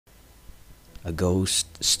A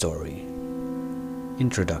Ghost Story.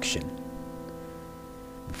 Introduction.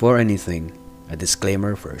 Before anything, a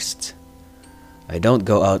disclaimer first. I don't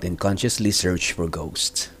go out and consciously search for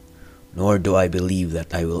ghosts, nor do I believe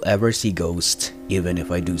that I will ever see ghosts even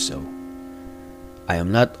if I do so. I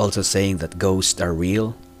am not also saying that ghosts are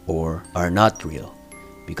real or are not real,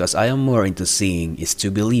 because I am more into seeing is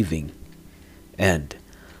to believing. And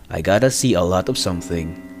I gotta see a lot of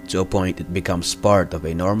something to a point it becomes part of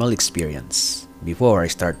a normal experience before I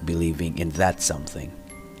start believing in that something.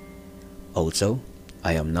 Also,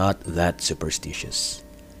 I am not that superstitious.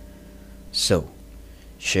 So,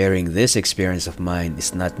 sharing this experience of mine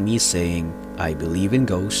is not me saying I believe in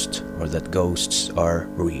ghosts or that ghosts are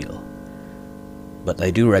real. But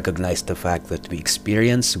I do recognize the fact that we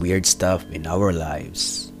experience weird stuff in our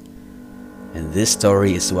lives. And this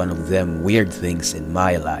story is one of them weird things in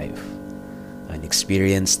my life. An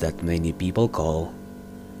experience that many people call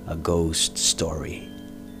a ghost story.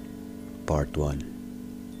 Part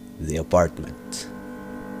 1. The apartment.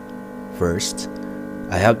 First,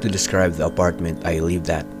 I have to describe the apartment I lived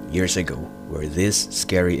at years ago where this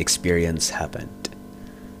scary experience happened.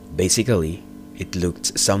 Basically, it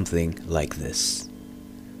looked something like this.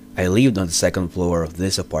 I lived on the second floor of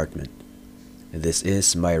this apartment. This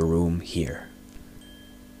is my room here.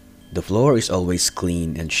 The floor is always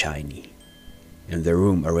clean and shiny, and the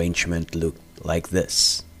room arrangement looked like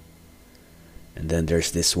this. And then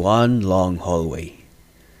there's this one long hallway,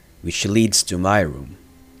 which leads to my room,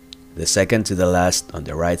 the second to the last on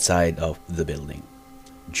the right side of the building.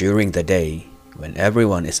 During the day, when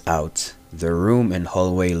everyone is out, the room and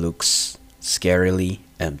hallway looks scarily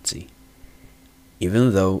empty.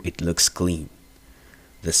 Even though it looks clean,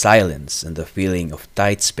 the silence and the feeling of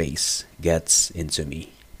tight space gets into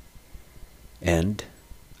me. And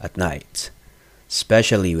at night,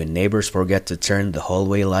 especially when neighbors forget to turn the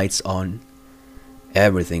hallway lights on,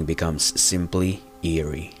 everything becomes simply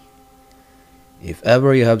eerie. If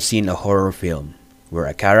ever you have seen a horror film where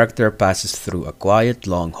a character passes through a quiet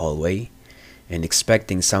long hallway and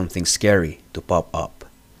expecting something scary to pop up,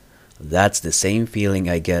 that's the same feeling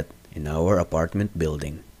I get in our apartment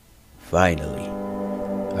building. Finally,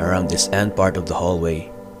 around this end part of the hallway,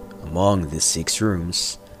 among these 6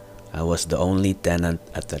 rooms, I was the only tenant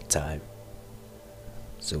at that time.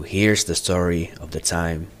 So here's the story of the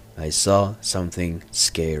time I saw something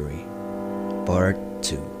scary. Part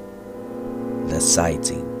 2. The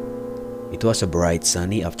Sighting. It was a bright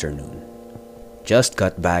sunny afternoon. Just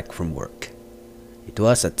got back from work. It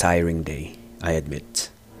was a tiring day, I admit.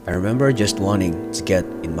 I remember just wanting to get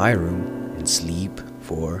in my room and sleep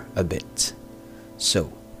for a bit.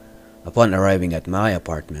 So, upon arriving at my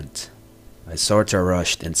apartment, I sorta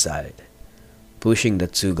rushed inside, pushing the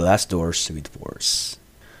 2 glass doors with force.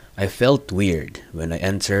 I felt weird when I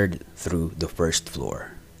entered through the first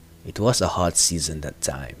floor. It was a hot season that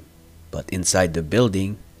time, but inside the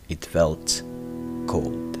building, it felt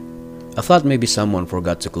cold. I thought maybe someone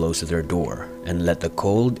forgot to close their door and let the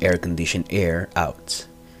cold air-conditioned air out,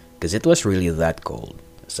 because it was really that cold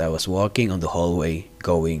as I was walking on the hallway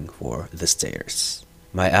going for the stairs.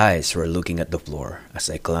 My eyes were looking at the floor as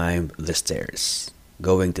I climbed the stairs,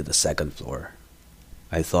 going to the second floor.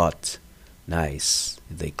 I thought, nice,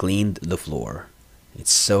 they cleaned the floor.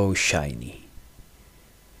 It's so shiny.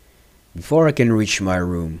 Before I can reach my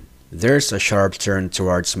room, there's a sharp turn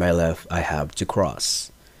towards my left I have to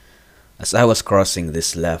cross. As I was crossing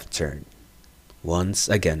this left turn, once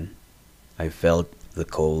again, I felt the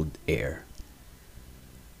cold air.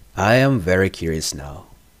 I am very curious now,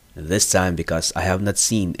 this time because I have not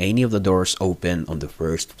seen any of the doors open on the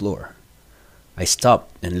first floor. I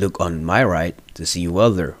stopped and looked on my right to see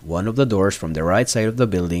whether one of the doors from the right side of the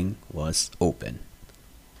building was open.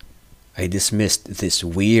 I dismissed this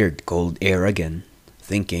weird cold air again,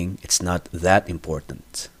 thinking it's not that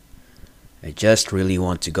important. I just really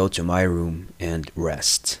want to go to my room and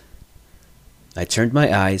rest. I turned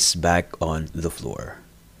my eyes back on the floor.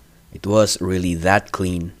 It was really that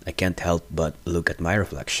clean, I can't help but look at my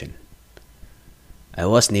reflection. I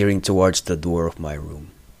was nearing towards the door of my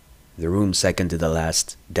room, the room second to the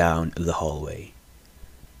last down the hallway.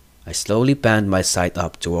 I slowly panned my sight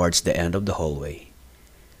up towards the end of the hallway.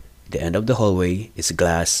 The end of the hallway is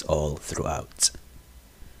glass all throughout.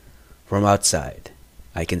 From outside,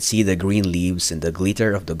 I can see the green leaves and the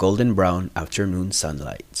glitter of the golden brown afternoon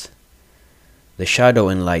sunlight. The shadow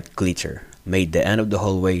and light glitter made the end of the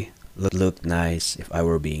hallway look nice if I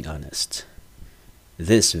were being honest.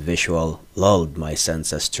 This visual lulled my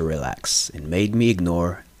senses to relax and made me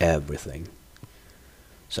ignore everything.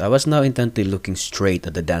 So I was now intently looking straight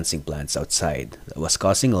at the dancing plants outside that was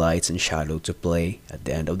causing lights and shadow to play at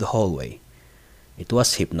the end of the hallway, It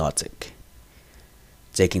was hypnotic.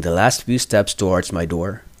 Taking the last few steps towards my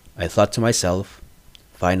door, I thought to myself,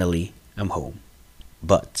 finally, I'm home.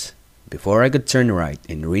 But before I could turn right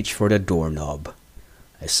and reach for the doorknob,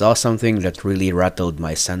 I saw something that really rattled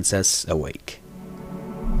my senses awake.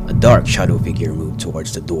 A dark shadow figure moved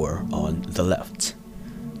towards the door on the left.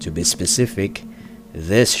 To be specific,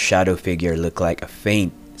 this shadow figure looked like a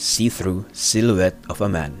faint, see-through silhouette of a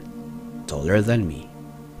man, taller than me.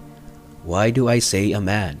 Why do I say a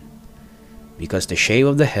man? Because the shape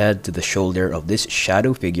of the head to the shoulder of this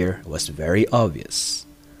shadow figure was very obvious.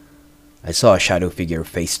 I saw a shadow figure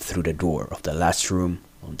face through the door of the last room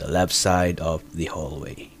on the left side of the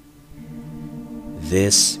hallway.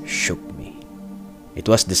 This shook me. It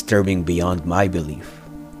was disturbing beyond my belief.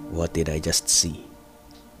 What did I just see?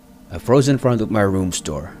 I froze in front of my room's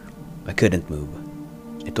door. I couldn't move.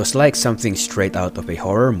 It was like something straight out of a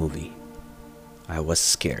horror movie. I was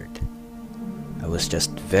scared. I was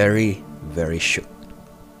just very shook.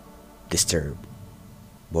 Disturbed.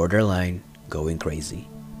 Borderline going crazy.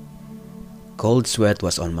 Cold sweat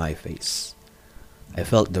was on my face. I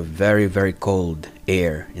felt the very cold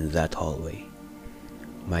air in that hallway.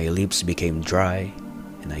 My lips became dry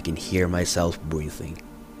and I can hear myself breathing.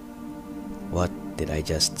 What did I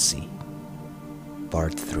just see?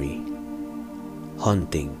 Part 3.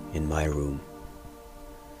 Haunting in my room.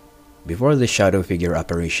 Before the shadow figure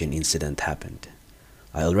apparition incident happened,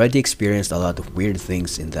 I already experienced a lot of weird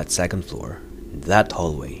things in that second floor, in that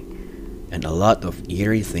hallway, and a lot of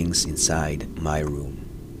eerie things inside my room.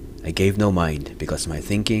 I gave no mind because my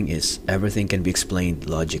thinking is everything can be explained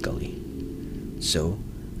logically. So,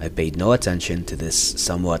 I paid no attention to this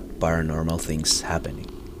somewhat paranormal things happening.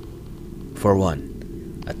 For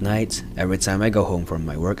one, at night, every time I go home from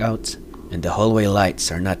my workout and the hallway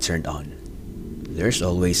lights are not turned on, there's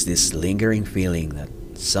always this lingering feeling that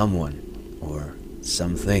someone or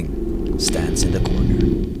something stands in the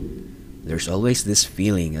corner. There's always this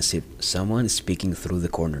feeling as if someone is peeking through the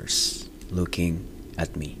corners, looking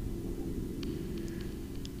at me.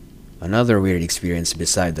 Another weird experience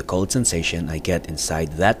beside the cold sensation I get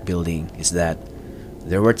inside that building is that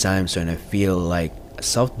there were times when I feel like a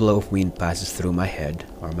soft blow of wind passes through my head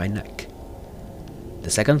or my neck. The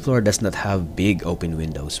second floor does not have big open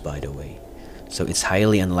windows, by the way, so it's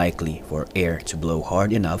highly unlikely for air to blow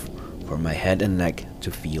hard enough for my head and neck to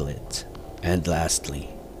feel it. And lastly,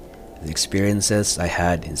 the experiences I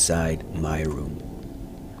had inside my room.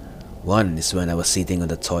 One is when I was sitting on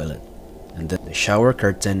the toilet and the shower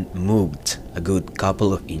curtain moved a good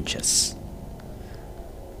couple of inches.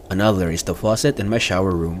 Another is the faucet in my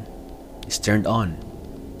shower room is turned on,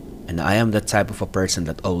 and I am the type of a person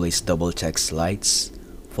that always double checks lights,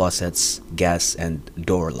 faucets, gas, and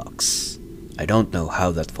door locks. I don't know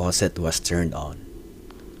how that faucet was turned on.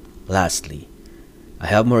 Lastly, I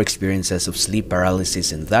have more experiences of sleep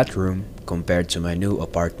paralysis in that room compared to my new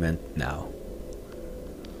apartment now.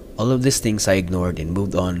 All of these things I ignored and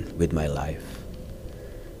moved on with my life.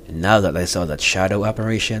 And now that I saw that shadow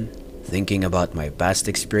apparition, thinking about my past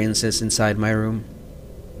experiences inside my room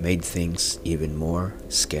made things even more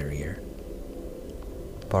scarier.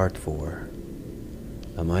 Part 4.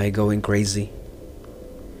 Am I going crazy?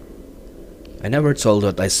 I never told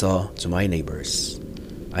what I saw to my neighbors.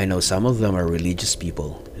 I know some of them are religious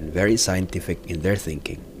people and very scientific in their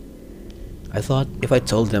thinking. I thought if I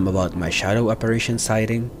told them about my shadow apparition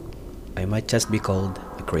sighting, I might just be called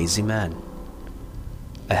a crazy man.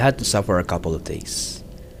 I had to suffer a couple of days.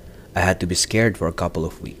 I had to be scared for a couple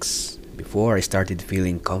of weeks before I started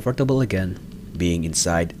feeling comfortable again being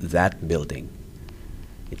inside that building.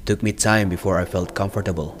 It took me time before I felt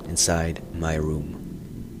comfortable inside my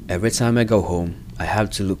room. Every time I go home, I have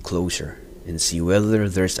to look closer and see whether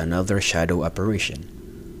there's another shadow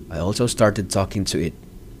apparition. I also started talking to it,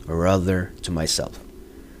 or rather to myself,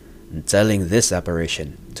 and telling this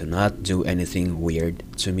apparition to not do anything weird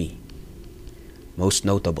to me. Most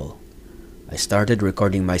notable, I started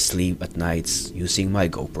recording my sleep at nights using my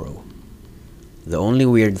GoPro. The only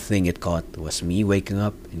weird thing it caught was me waking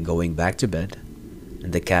up and going back to bed,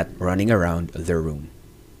 and the cat running around the room.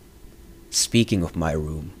 Speaking of my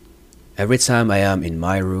room, every time I am in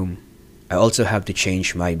my room, I also have to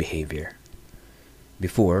change my behavior.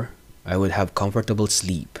 Before, I would have comfortable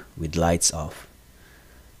sleep with lights off.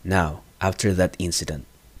 Now, after that incident,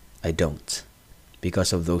 I don't,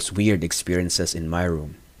 because of those weird experiences in my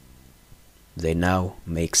room. They now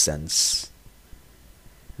make sense.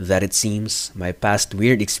 That it seems my past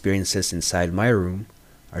weird experiences inside my room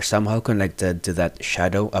are somehow connected to that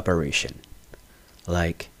shadow apparition.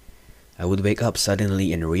 Like, I would wake up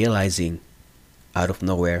suddenly and realizing, out of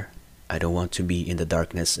nowhere, I don't want to be in the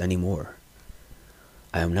darkness anymore.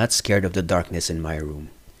 I am not scared of the darkness in my room,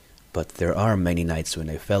 but there are many nights when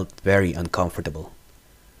I felt very uncomfortable,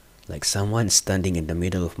 like someone standing in the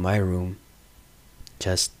middle of my room,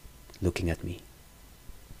 just looking at me.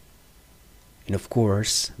 And of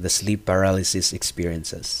course, the sleep paralysis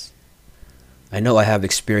experiences. I know I have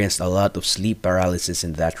experienced a lot of sleep paralysis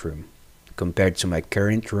in that room, compared to my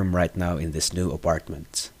current room right now in this new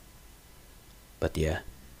apartment. But yeah,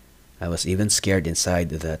 I was even scared inside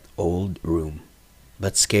that old room.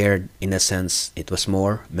 But scared, in a sense, it was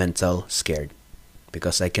more mental scared,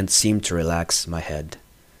 because I can't seem to relax my head.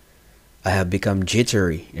 I have become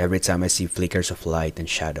jittery every time I see flickers of light and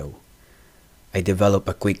shadow. I develop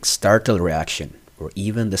a quick startle reaction for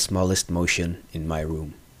even the smallest motion in my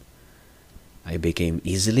room. I became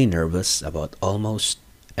easily nervous about almost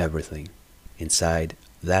everything inside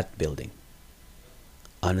that building.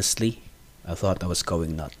 Honestly, I thought I was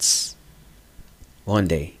going nuts. One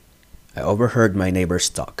day, I overheard my neighbors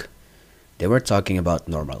talk. They were talking about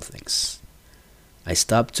normal things. I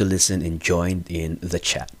stopped to listen and joined in the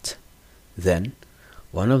chat. Then,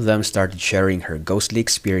 one of them started sharing her ghostly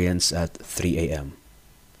experience at 3 a.m.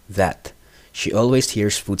 That she always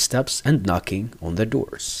hears footsteps and knocking on the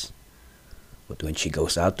doors. But when she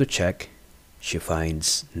goes out to check, she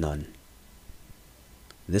finds none.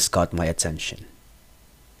 This caught my attention.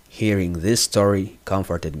 Hearing this story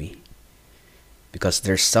comforted me, because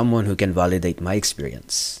there's someone who can validate my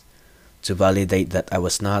experience, to validate that I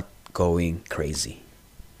was not going crazy.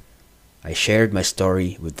 I shared my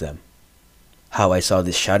story with them, how I saw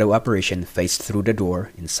this shadow apparition face through the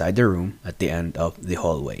door inside the room at the end of the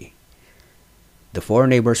hallway. The 4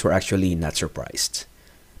 neighbors were actually not surprised.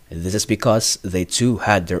 This is because they too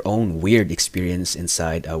had their own weird experience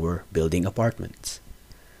inside our building apartment.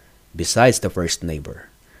 Besides the first neighbor,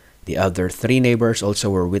 the other 3 neighbors also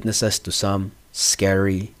were witnesses to some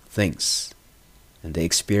scary things, and they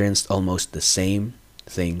experienced almost the same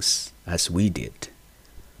things as we did.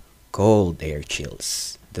 Cold air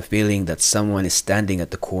chills, the feeling that someone is standing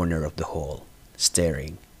at the corner of the hall,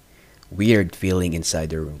 staring, weird feeling inside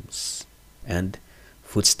the rooms, and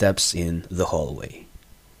footsteps in the hallway.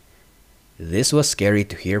 This was scary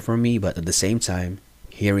to hear from me, but at the same time,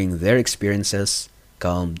 hearing their experiences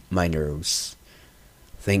calmed my nerves.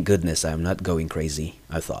 Thank goodness I am not going crazy,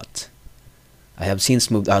 I thought. I have since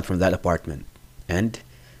moved out from that apartment, and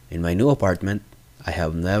in my new apartment, I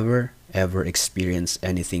have never ever experienced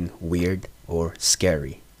anything weird or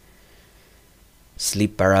scary.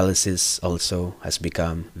 Sleep paralysis also has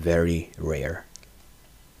become very rare.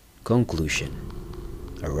 Conclusion.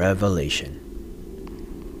 A revelation.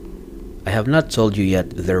 I have not told you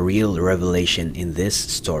yet the real revelation in this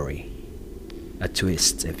story. A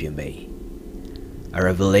twist, if you may. A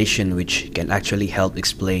revelation which can actually help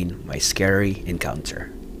explain my scary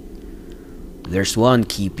encounter. There's one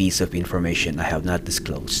key piece of information I have not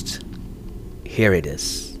disclosed. Here it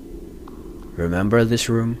is. Remember this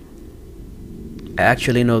room? I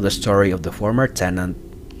actually know the story of the former tenant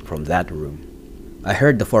from that room. I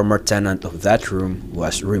heard the former tenant of that room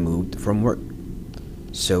was removed from work.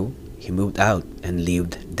 So, he moved out and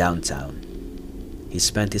lived downtown. He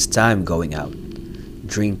spent his time going out,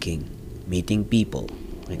 drinking, meeting people,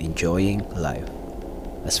 and enjoying life,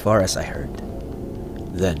 as far as I heard.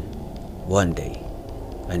 Then, one day,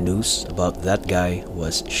 a news about that guy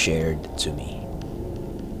was shared to me.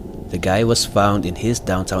 The guy was found in his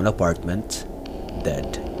downtown apartment,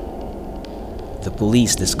 dead. The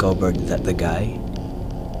police discovered that the guy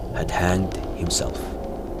had hanged himself.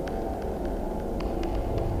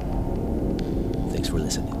 Thanks for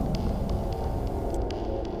listening.